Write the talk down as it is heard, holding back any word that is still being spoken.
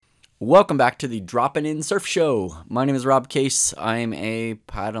Welcome back to the Droppin' In Surf Show. My name is Rob Case. I'm a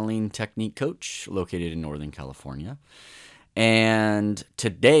paddling technique coach located in Northern California. And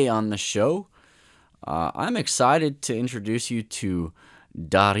today on the show, I'm excited to introduce you to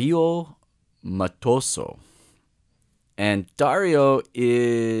Dario Matoso. And Dario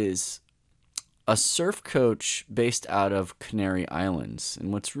is a surf coach based out of Canary Islands.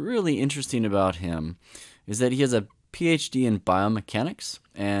 And what's really interesting about him is that he has a PhD in biomechanics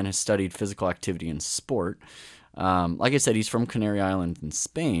and has studied physical activity and sport. Like I said, he's from Canary Islands in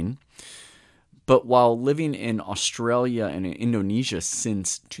Spain. But while living in Australia and in Indonesia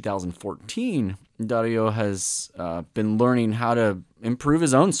since 2014, Dario has been learning how to improve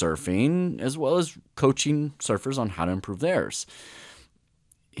his own surfing, as well as coaching surfers on how to improve theirs.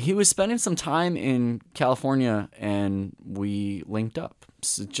 He was spending some time in California, and we linked up.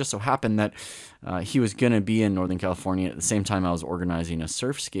 So it just so happened that he was going to be in Northern California at the same time I was organizing a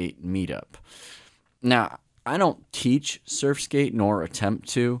surf skate meetup. Now, I don't teach surf skate nor attempt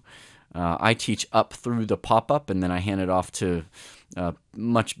to. I teach up through the pop-up, and then I hand it off to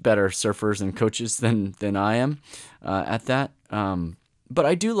much better surfers and coaches than I am at that. But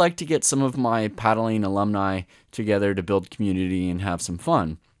I do like to get some of my paddling alumni together to build community and have some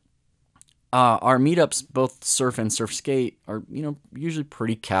fun. Our meetups, both surf and surf skate, are usually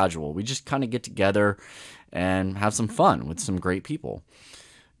pretty casual. We just kind of get together and have some fun with some great people.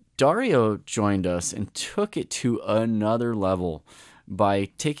 Dario joined us and took it to another level by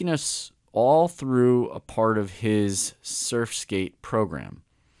taking us all through a part of his surf skate program.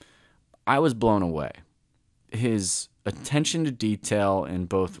 I was blown away. His attention to detail in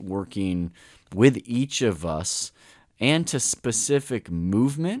both working with each of us and to specific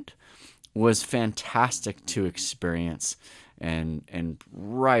movement was fantastic to experience and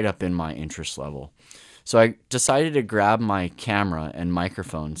right up in my interest level. So I decided to grab my camera and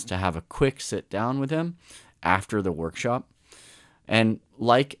microphones to have a quick sit down with him after the workshop. And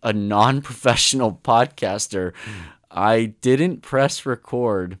like a non-professional podcaster, I didn't press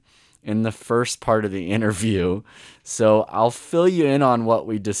record in the first part of the interview. So I'll fill you in on what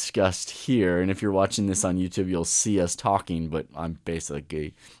we discussed here. And if you're watching this on YouTube, you'll see us talking, but I'm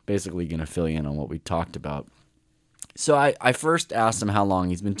basically going to fill you in on what we talked about. So I first asked him how long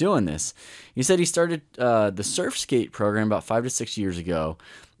he's been doing this. He said he started the surf skate program about 5 to 6 years ago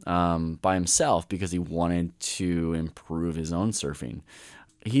by himself because he wanted to improve his own surfing.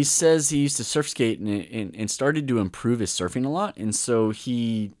 He says he used to surf skate and started to improve his surfing a lot. And so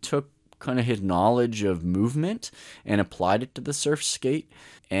he took kind of his knowledge of movement and applied it to the surf skate.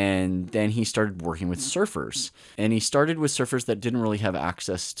 And then he started working with surfers. And he started with surfers that didn't really have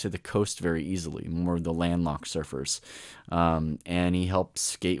access to the coast very easily, more the landlocked surfers. And he helped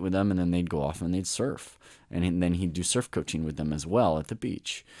skate with them, and then they'd go off and they'd surf. And then he'd do surf coaching with them as well at the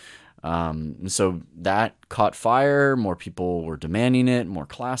beach. So that caught fire. More people were demanding it, more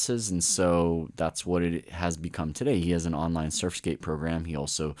classes. And so that's what it has become today. He has an online surf skate program. He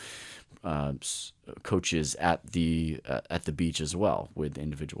also coaches at the beach as well with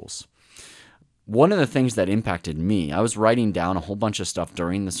individuals. One of the things that impacted me, I was writing down a whole bunch of stuff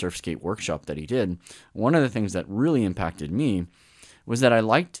during the surf skate workshop that he did. One of the things that really impacted me was that I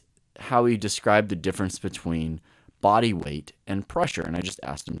liked how he described the difference between body weight and pressure, and I just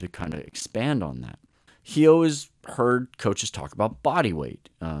asked him to kind of expand on that. He always heard coaches talk about body weight,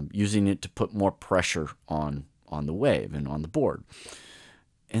 using it to put more pressure on the wave and on the board.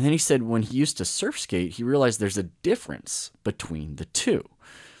 And then he said when he used to surf skate, he realized there's a difference between the two.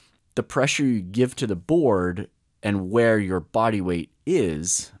 The pressure you give to the board and where your body weight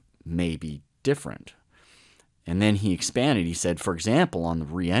is may be different. And then he expanded. He said, for example, on the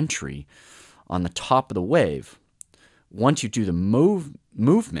re-entry, on the top of the wave, once you do the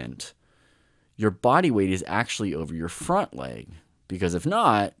movement, your body weight is actually over your front leg. Because if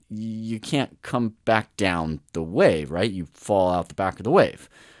not, you can't come back down the wave, right? You fall out the back of the wave.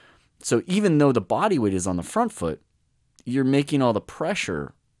 So even though the body weight is on the front foot, you're making all the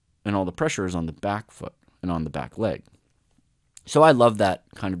pressure, and all the pressure is on the back foot and on the back leg. So I love that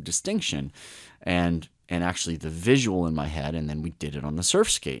kind of distinction and actually the visual in my head, and then we did it on the surf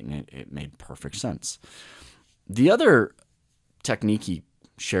skate, and it made perfect sense. The other technique he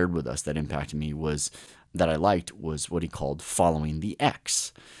shared with us that impacted me that I liked was what he called following the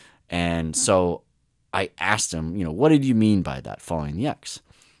X. And so I asked him, what did you mean by that, following the X?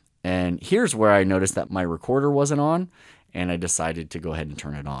 And here's where I noticed that my recorder wasn't on, and I decided to go ahead and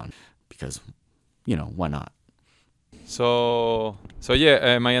turn it on because, why not? So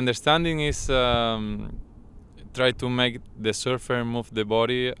yeah, my understanding is try to make the surfer move the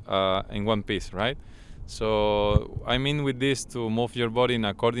body in one piece, right? So I mean with this to move your body in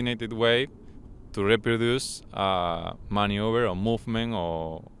a coordinated way to reproduce a maneuver or movement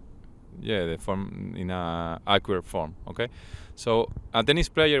or the form in a accurate form. Okay, so a tennis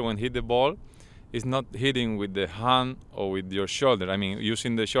player when hit the ball is not hitting with the hand or with your shoulder. I mean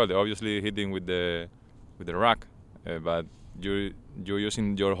using the shoulder, obviously hitting with the rack, but you're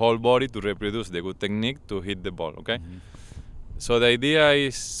using your whole body to reproduce the good technique to hit the ball. Okay. Mm-hmm. So the idea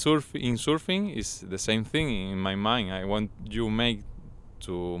is surfing is the same thing in my mind. I want you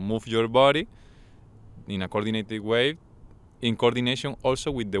to move your body in a coordinated way, in coordination also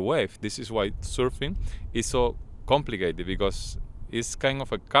with the wave. This is why surfing is so complicated, because it's kind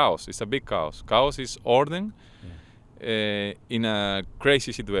of a chaos. It's a big chaos. Chaos is order in a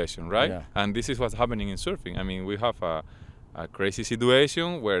crazy situation, right? Yeah. And this is what's happening in surfing. I mean, we have a crazy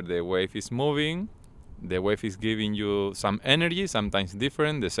situation where the wave is moving. The wave is giving you some energy, sometimes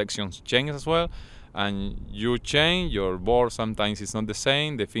different. The sections change as well, and you change. Your board sometimes is not the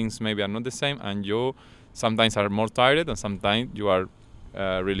same. The things maybe are not the same, and you sometimes are more tired, and sometimes you are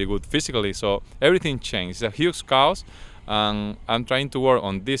really good physically. So everything changes. It's a huge chaos, and I'm trying to work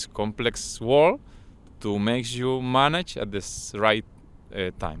on this complex world to make you manage at this right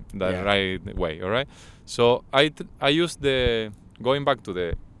time, right way. All right. So I use going back to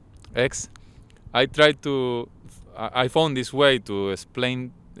the X. I found this way to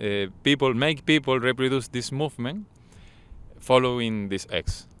explain make people reproduce this movement following this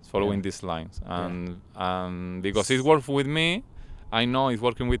X, these lines. And because it works with me, I know it's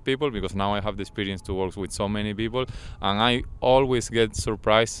working with people because now I have the experience to work with so many people. And I always get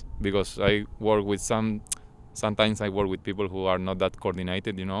surprised because I work with sometimes I work with people who are not that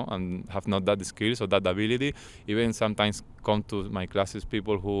coordinated, and have not that skills or that ability. Even sometimes come to my classes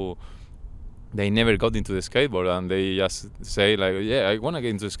people who they never got into the skateboard, and they just say like, I want to get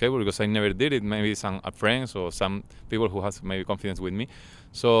into the skateboard because I never did it. Maybe some friends or some people who has maybe confidence with me.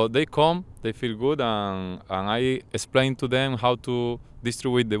 So they come, they feel good, and I explain to them how to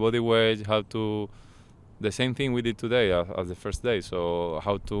distribute the body weight, the same thing we did today as the first day. So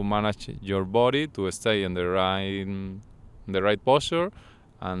how to manage your body to stay in the right posture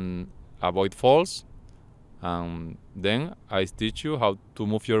and avoid falls. Then I teach you how to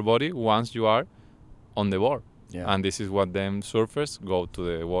move your body once you are on the board. Yeah. And this is what them surfers go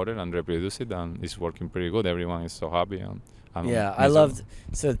to the water and reproduce it, and it's working pretty good. Everyone is so happy. I loved,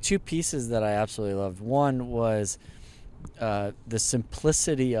 so two pieces that I absolutely loved. One was the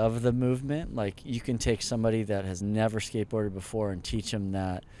simplicity of the movement. Like you can take somebody that has never skateboarded before and teach them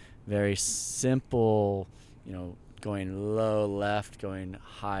that very simple, going low left, going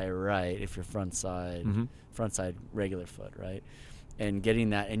high right if you're front side regular foot, right? And getting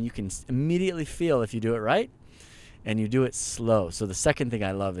that, and you can immediately feel if you do it right and you do it slow. So the second thing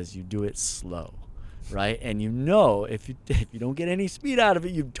I love is you do it slow, right? And if you don't get any speed out of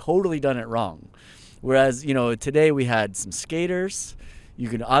it, you've totally done it wrong. Whereas, today we had some skaters. You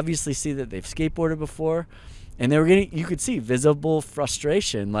can obviously see that they've skateboarded before. And you could see visible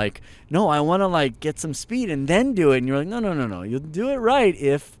frustration. Like, no, I want to get some speed and then do it. And you're like, no. You'll do it right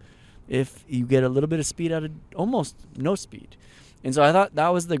if you get a little bit of speed out of almost no speed. And so I thought that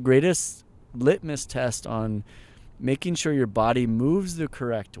was the greatest litmus test on making sure your body moves the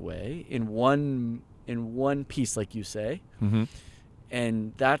correct way in one piece, like you say. Mm-hmm.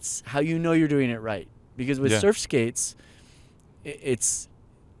 And that's how you're doing it right. Because with surf skates, it's,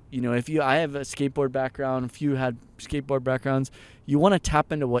 I have a skateboard background, a few had skateboard backgrounds, you want to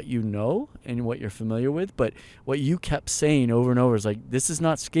tap into what you know and what you're familiar with. But what you kept saying over and over is like, this is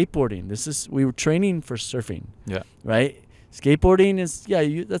not skateboarding. We were training for surfing. Yeah. Right? Skateboarding is,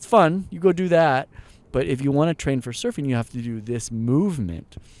 that's fun. You go do that. But if you want to train for surfing, you have to do this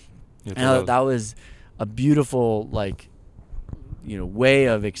movement. And that was a beautiful, way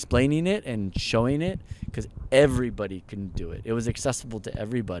of explaining it and showing it, because everybody can do it. It was accessible to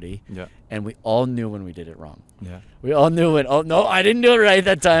everybody. Yeah. And we all knew when we did it wrong. Yeah. We all knew no, I didn't do it right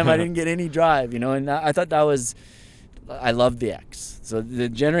that time. I didn't get any drive, and I thought I loved the X. So the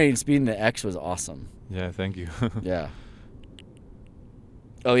generating speed in the X was awesome. Yeah, thank you. Yeah.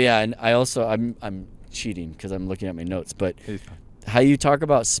 Oh yeah, and I also, I'm cheating because I'm looking at my notes, but how you talk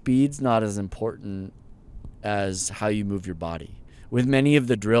about speed's not as important as how you move your body. With many of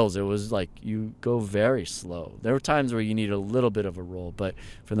the drills, it was like you go very slow. There were times where you need a little bit of a roll, but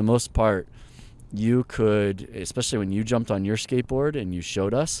for the most part, you could, especially when you jumped on your skateboard and you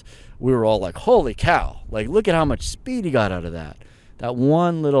showed us, we were all like, holy cow, look at how much speed he got out of that. That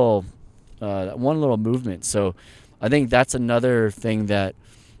one little movement. So I think that's another thing that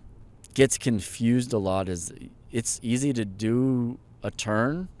gets confused a lot, is it's easy to do a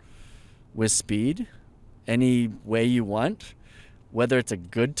turn with speed, any way you want, whether it's a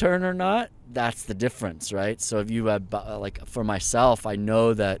good turn or not, that's the difference, right? So if you have, like for myself, I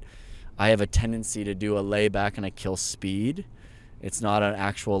know that I have a tendency to do a layback and I kill speed. It's not an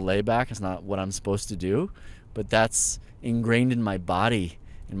actual layback. It's not what I'm supposed to do, but that's ingrained in my body,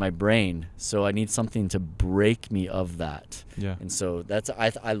 in my brain. So I need something to break me of that. Yeah. And so that's,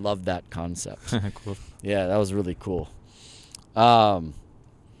 I love that concept. Cool. Yeah, that was really cool. I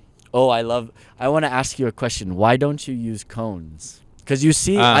want to ask you a question. Why don't you use cones? Because you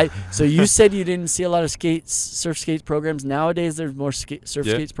see, so you said you didn't see a lot of surf skates programs. Nowadays, there's more surf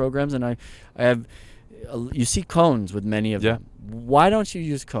skates programs, and I have, you see cones with many of them. Why don't you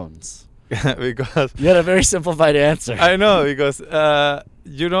use cones? Because You had a very simplified answer. I know, because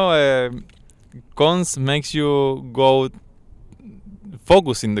cones makes you go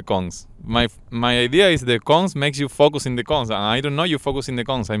focus in the cones. My idea is the cones makes you focus in the cones, and I don't know you focus in the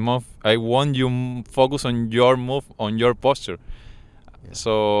cones. I want you focus on your move, on your posture. Yeah.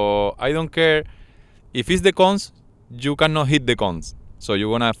 So I don't care if it's the cones, you cannot hit the cones. So you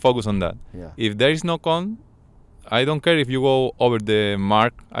wanna focus on that. Yeah. If there is no cone, I don't care if you go over the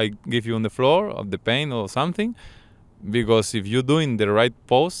mark I give you on the floor of the paint or something, because if you're doing the right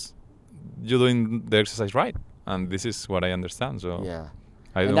pose, you're doing the exercise right, and this is what I understand. So Yeah.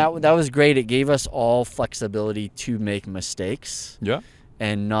 and that was great. It gave us all flexibility to make mistakes. Yeah.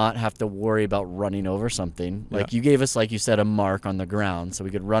 And not have to worry about running over something. Like you gave us, like you said, a mark on the ground so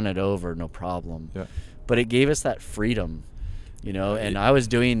we could run it over, no problem. Yeah. But it gave us that freedom, and I was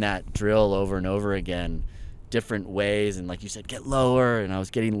doing that drill over and over again, different ways. And like you said, get lower. And I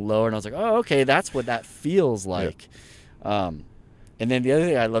was getting lower. And I was like, oh, okay, that's what that feels like. Yeah. And then the other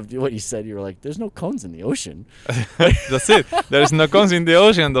thing I loved what you said, you were like, there's no cones in the ocean. That's it. There's no cones in the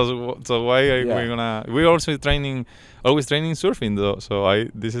ocean. So why are we're also always training surfing though. So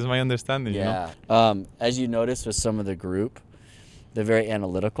this is my understanding. Yeah. As you noticed with some of the group, they're very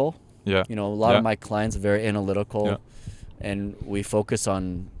analytical. Yeah. A lot of my clients are very analytical. Yeah. And we focus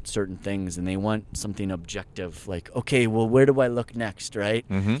on certain things, and they want something objective, like, okay, well, where do I look next, right?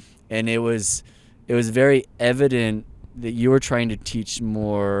 Mm-hmm. And it was very evident that you were trying to teach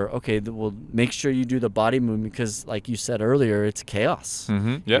more, okay, well, make sure you do the body movement, because like you said earlier, it's chaos.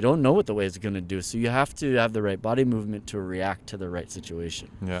 Mm-hmm. You don't know what the wave is going to do, so you have to have the right body movement to react to the right situation.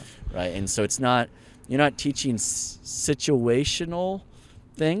 Yeah. Right. And so you're not teaching situational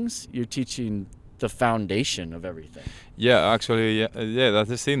things, you're teaching the foundation of everything. Yeah, actually, that's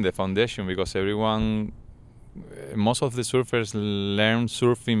the thing, the foundation, because most of the surfers learn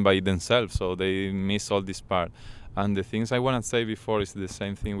surfing by themselves, so they miss all this part. And the things I want to say before is the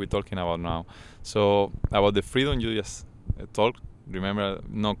same thing we're talking about now. So about the freedom you just talked, remember,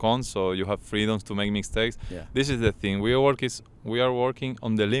 no cons, so you have freedoms to make mistakes. Yeah. This is the thing. We are working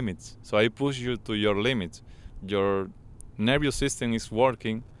on the limits. So I push you to your limits. Your nervous system is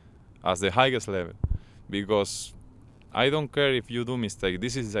working at the highest level, because I don't care if you do mistakes.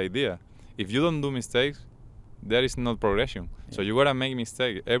 This is the idea. If you don't do mistakes, there is no progression. Yeah. So you gotta make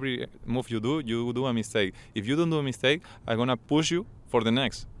mistake. Every move you do a mistake. If you don't do a mistake, I'm gonna push you for the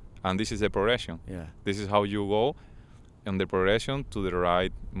next. And this is the progression. Yeah. This is how you go on the progression to the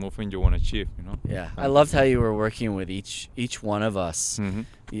right movement you want to achieve, Yeah. I loved how you were working with each one of us. Mm-hmm.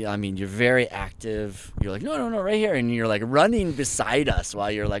 Yeah, I mean, you're very active. You're like, no, right here. And you're like running beside us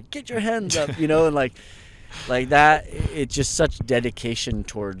while you're like, get your hands up, and like that. It's just such dedication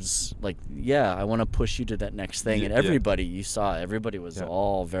towards, like, I want to push you to that next thing. And everybody, you saw, everybody was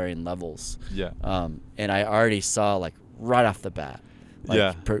all varying levels. Yeah. And I already saw, like, right off the bat,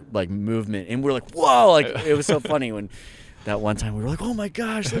 like movement. And we're like, whoa, like, it was so funny when that one time we were like, oh my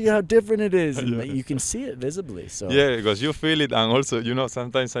gosh, look at how different it is. And you can see it visibly. So yeah, because you feel it. And also,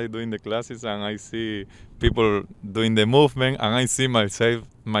 sometimes I do in the classes and I see people doing the movement, and I see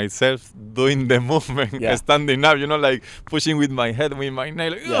myself doing the movement, standing up, like pushing with my head, with my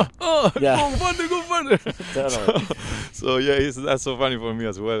nail, like, go further. Totally. So that's so funny for me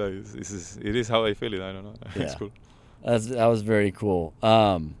as well. It is how I feel it. I don't know. Yeah. It's cool. That was very cool.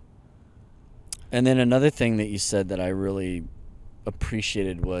 And then another thing that you said that I really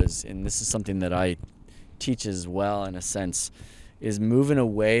appreciated was, and this is something that I teach as well in a sense, is move in a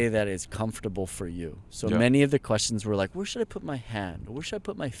way that is comfortable for you. So many of the questions were like, where should I put my hand? Where should I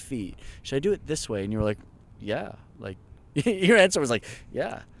put my feet? Should I do it this way? And you were like, yeah. Like, your answer was like,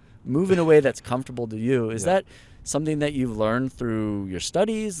 yeah. Move in a way that's comfortable to you. Is that something that you've learned through your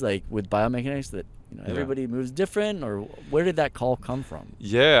studies, like with biomechanics, that everybody moves different, or where did that call come from?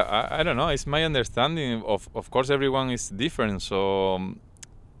 Yeah, I don't know. It's my understanding. Of course, everyone is different. So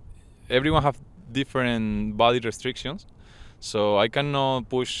everyone have different body restrictions. So I cannot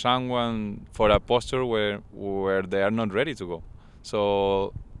push someone for a posture where they are not ready to go.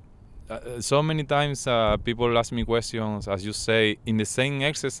 So so many times people ask me questions, as you say, in the same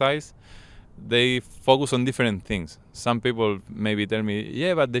exercise, they focus on different things. Some people maybe tell me,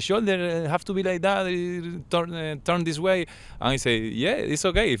 yeah, but the shoulder have to be like that, turn this way. And I say, yeah, it's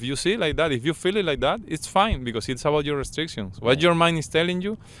okay. If you see it like that, if you feel it like that, it's fine, because it's about your restrictions. What your mind is telling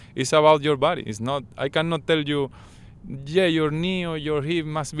you is about your body. It's not, I cannot tell you, yeah, your knee or your hip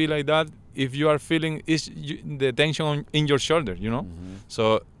must be like that if you are feeling the tension in your shoulder, you know? Mm-hmm.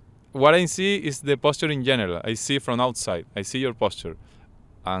 So what I see is the posture in general. I see from outside. I see your posture.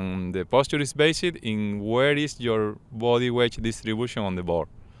 And the posture is based in where is your body weight distribution on the board.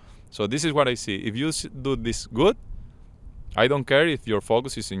 So this is what I see. If you do this good, I don't care if your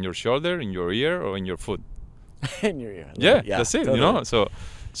focus is in your shoulder, in your ear, or in your foot. In your ear. Yeah, that's it. Totally. You know.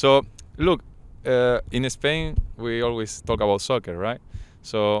 So look, in Spain we always talk about soccer, right?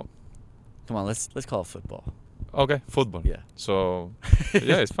 So come on, let's call it football. Okay, football. Yeah. So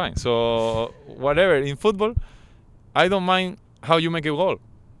yeah, it's fine. So whatever in football, I don't mind how you make a goal.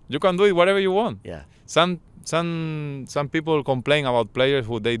 You can do it whatever you want. Yeah. Some people complain about players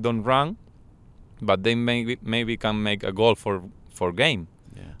who they don't run, but they maybe can make a goal for game.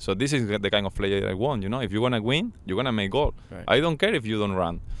 Yeah. So this is the kind of player I want. You know, if you wanna win, you're gonna make goal. Right. I don't care if you don't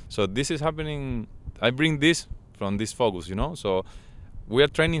run. So this is happening. I bring this from this focus. You know, so we are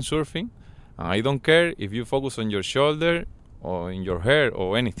training surfing, and I don't care if you focus on your shoulder or in your hair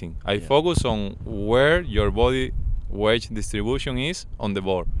or anything. I focus on where your body weight distribution is on the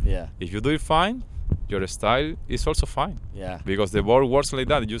board. Yeah. If you do it fine, your style is also fine. Yeah. Because the board works like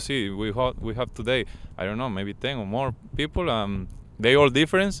that. You see, we have today, I don't know, maybe 10 or more people. They all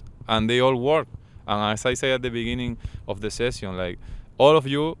different and they all work. And as I say at the beginning of the session, like all of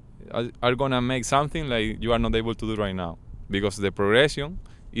you are gonna make something like you are not able to do right now, because the progression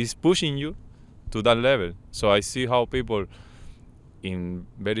is pushing you to that level. So I see how people in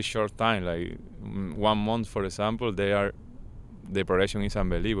very short time, like 1 month, for example, the progression is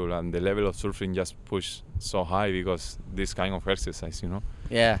unbelievable, and the level of surfing just pushed so high because this kind of exercise, you know.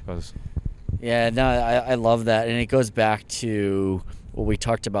 Yeah. Yeah. No, I love that, and it goes back to what we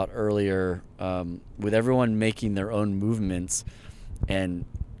talked about earlier, with everyone making their own movements and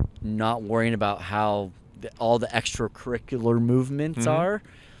not worrying about how all the extracurricular movements are.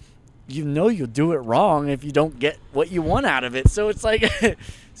 You know you'll do it wrong if you don't get what you want out of it. So it's like,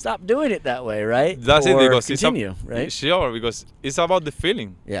 stop doing it that way, right? That's or it, because continue, right? Sure, because it's about the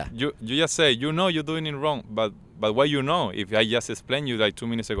feeling. Yeah. You just say, you know you're doing it wrong, but what you know, if I just explained you like 2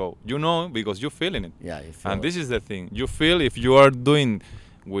 minutes ago, you know because you're feeling it. Yeah, you feel and it. This is the thing. You feel if you are doing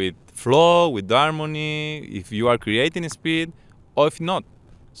with flow, with harmony, if you are creating speed, or if not.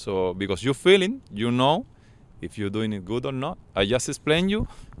 So because you're feeling, you know if you're doing it good or not. I just explained you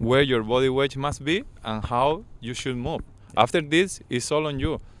where your body weight must be and how you should move. After this, it's all on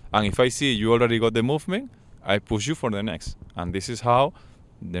you. And if I see you already got the movement, I push you for the next. And this is how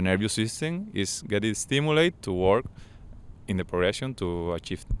the nervous system is getting stimulated to work in the progression to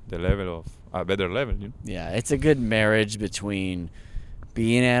achieve the level of a better level. You know? Yeah, it's a good marriage between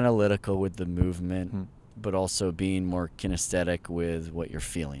being analytical with the movement, but also being more kinesthetic with what you're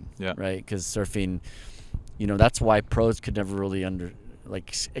feeling. Yeah. Right? Because surfing, you know, that's why pros could never really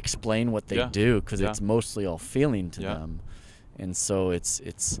explain what they do, because it's mostly all feeling to them. And so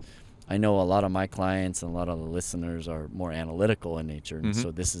it's I know a lot of my clients and a lot of the listeners are more analytical in nature, and so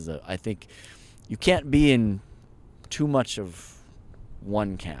this is I think you can't be in too much of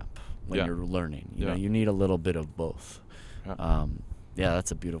one camp when you're learning. You know, you need a little bit of both. Yeah, that's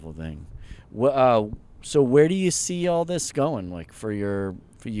a beautiful thing. So where do you see all this going? Like for you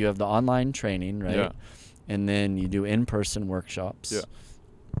have the online training, right? Yeah. And then you do in-person workshops. Yeah.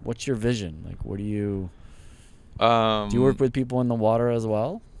 What's your vision? Like, what do you work with people in the water as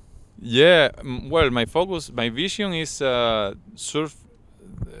well? Yeah. Well, my vision is surf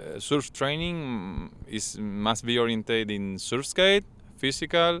training must be oriented in surf skate,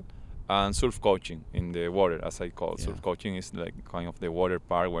 physical, and surf coaching in the water, as I call it. Surf coaching is like kind of the water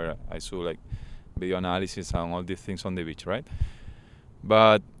part where I do like video analysis and all these things on the beach, right?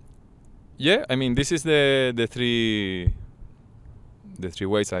 But yeah, I mean, this is the three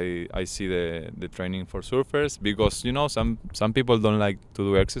ways I see the training for surfers, because you know some people don't like to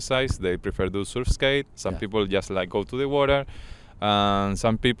do exercise, they prefer do surf skate. Some people just like go to the water, and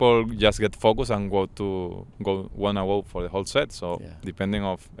some people just get focused and wanna go for the whole set. So depending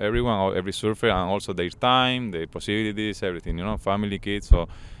of everyone or every surfer, and also their time, their possibilities, everything, you know, family, kids.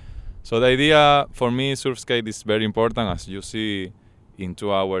 So the idea for me, surf skate is very important. As you see in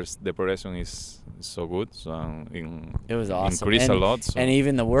 2 hours the progression is so good. So It was awesome. Increase a And- lot. So. And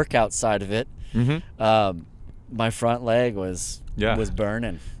even the workout side of it, Mhm. my front leg was Yeah.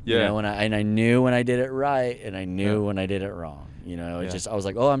 burning. You Yeah. know, and I knew when I did it right, and I knew Yeah. when I did it wrong. You know, it Yeah. just I was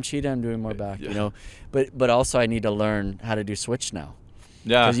like, oh, I'm cheating. I'm doing more back. Yeah. You know, but also I need to learn how to do switch now,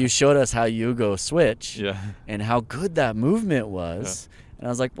 Yeah. because you showed us how you go switch Yeah. and how good that movement was. And I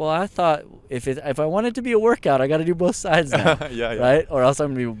was like, well, I thought if I want it to be a workout, I got to do both sides now, Yeah. right? Or else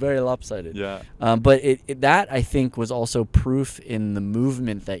I'm gonna be very lopsided. Yeah. But that I think was also proof in the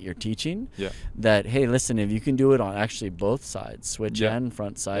movement that you're teaching. Yeah. That hey, listen, if you can do it on actually both sides, switch Yeah. and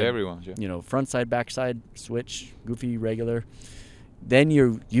front side, Everyone. Yeah. you know, front side, back side, switch, goofy, regular, then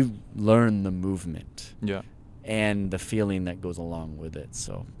you learn the movement Yeah. and the feeling that goes along with it.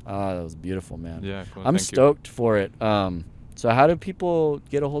 So that was beautiful, man. Yeah. Cool. I'm Thank you. stoked for it. So how do people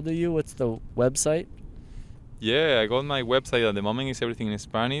get a hold of you? What's the website? Yeah, I got my website at the moment. Is everything in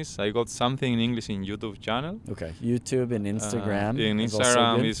Spanish. I got something in English in YouTube channel. Okay, YouTube and Instagram. In is also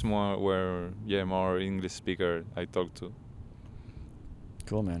Instagram good. is more where more English speaker I talk to.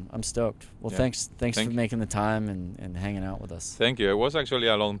 Cool, man. I'm stoked. Well, Yeah. thanks Thank for you. making the time and hanging out with us. Thank you. It was actually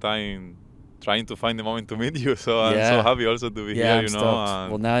a long time trying to find the moment to meet you. So I'm Yeah. so happy also to be Yeah, here. I'm You know. stoked.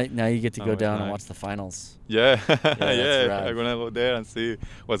 And Well, now you get to that go was down and nice. watch the finals. yeah, that's yeah. rad. I'm gonna go there and see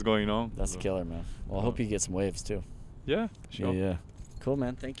what's going on. That's So, killer, man. Well, I hope you get some waves too. Yeah, sure. Yeah. Cool,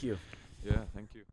 man. Thank you. Yeah, thank you.